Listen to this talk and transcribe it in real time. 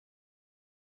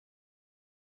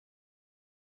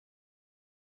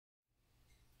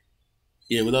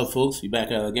Yeah, what up, folks? We back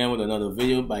out again with another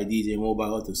video by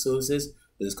djmobileautoservices.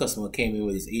 This customer came in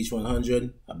with his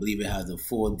H100. I believe it has a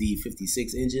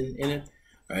 4D56 engine in it.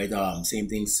 Right, same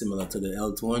thing similar to the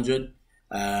L200.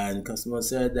 And customer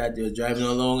said that they were driving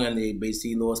along and they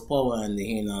basically lost power and they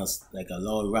hearing us like a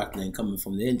loud rattling coming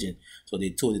from the engine. So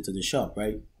they towed it to the shop,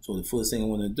 right? So the first thing I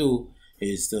want to do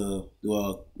is to do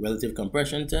a relative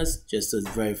compression test just to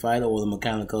verify that all the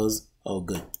mechanicals are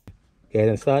good. Go ahead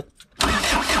and start.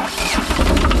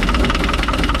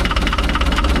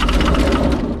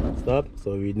 Stop,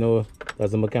 so we know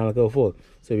that's a mechanical fault.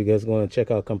 So we guys going to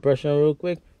check out compression real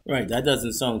quick. Right, that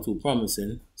doesn't sound too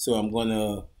promising. So I'm going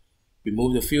to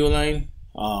remove the fuel line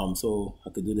so I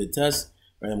could do the test.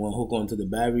 Right, I'm going to hook onto the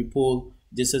battery pole.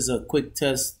 This is a quick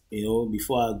test,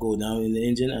 before I go down in the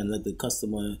engine and let the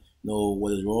customer know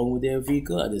what is wrong with their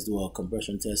vehicle. I just do a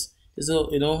compression test. Just a,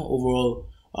 overall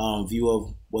view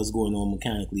of what's going on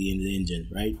mechanically in the engine,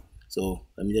 right? So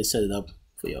let me just set it up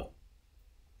for y'all.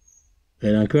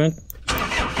 Head on crank.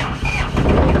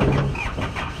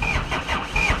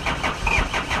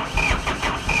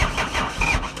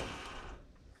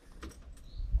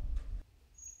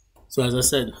 So as I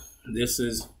said, this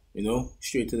is,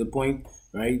 straight to the point,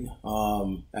 right?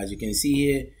 As you can see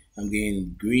here, I'm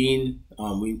getting green,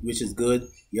 which is good.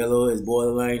 Yellow is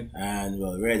borderline, and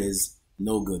well, red is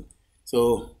no good.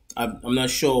 So I'm not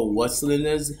sure what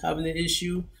cylinder is having the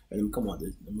issue. Let me come on,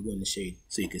 let me go in the shade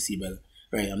so you can see better.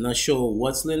 Right, I'm not sure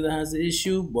what cylinder has the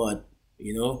issue, but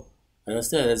as I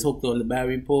said, it's hooked on the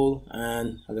battery pole,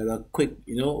 and I got a quick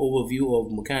overview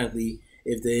of mechanically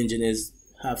if the engine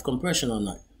have compression or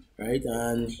not, right?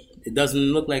 And it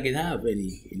doesn't look like it have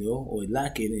any, or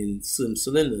lacking in some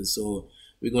cylinders. So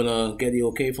we're gonna get the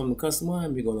okay from the customer,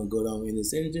 and we're gonna go down in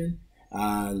this engine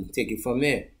and take it from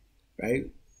there, right?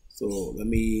 So let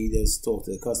me just talk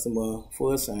to the customer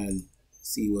first and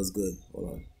see what's good. Hold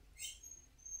on.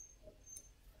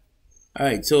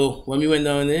 Alright, so when we went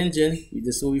down the engine,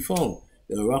 this is what we found.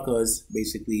 The rocker is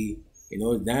basically,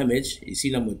 damaged. You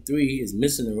see number 3 is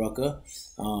missing the rocker.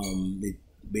 It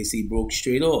basically broke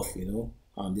straight off,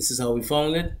 this is how we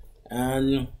found it.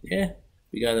 And yeah,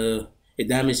 it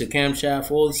damaged the camshaft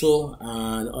also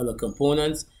and other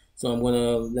components. So I'm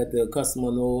gonna let the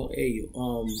customer know, hey,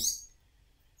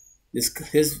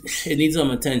 it needs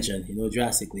some attention,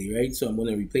 drastically, right? So I'm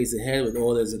gonna replace the head with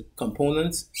all those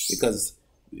components because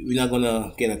we're not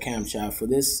gonna get a camshaft for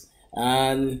this,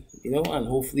 and and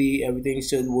hopefully everything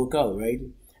should work out, right?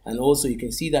 And also you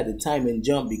can see that the timing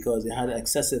jumped because it had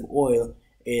excessive oil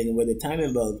in where the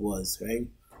timing belt was, right?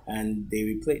 And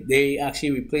they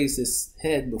actually replaced this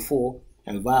head before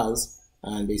and valves,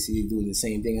 and basically doing the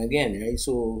same thing again, right?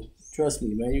 So trust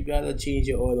me, man, you gotta change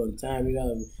your oil on time. You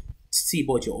gotta see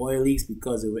about your oil leaks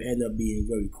because it will end up being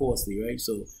very costly, right?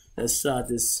 So let's start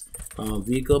this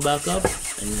vehicle back up,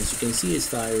 and as you can see, it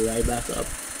started right back up.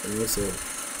 And so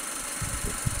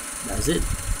that's it,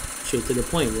 straight to the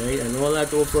point, right? And all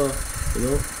that over,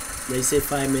 let's say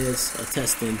 5 minutes of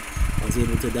testing, I was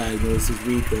able to diagnose this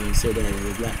vehicle and say that it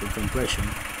was lacking compression.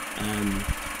 And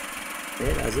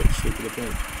yeah, that's it, straight to the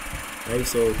point, right?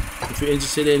 So if you're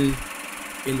interested in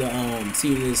the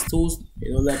seeing these tools,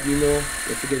 let me know.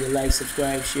 Don't forget to like,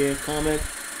 subscribe, share, comment.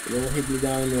 Hit me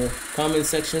down in the comment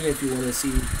section if you want to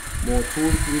see more tool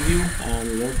review,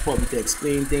 and probably to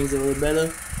explain things a little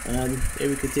better, and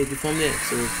we can take it from there.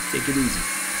 So take it easy.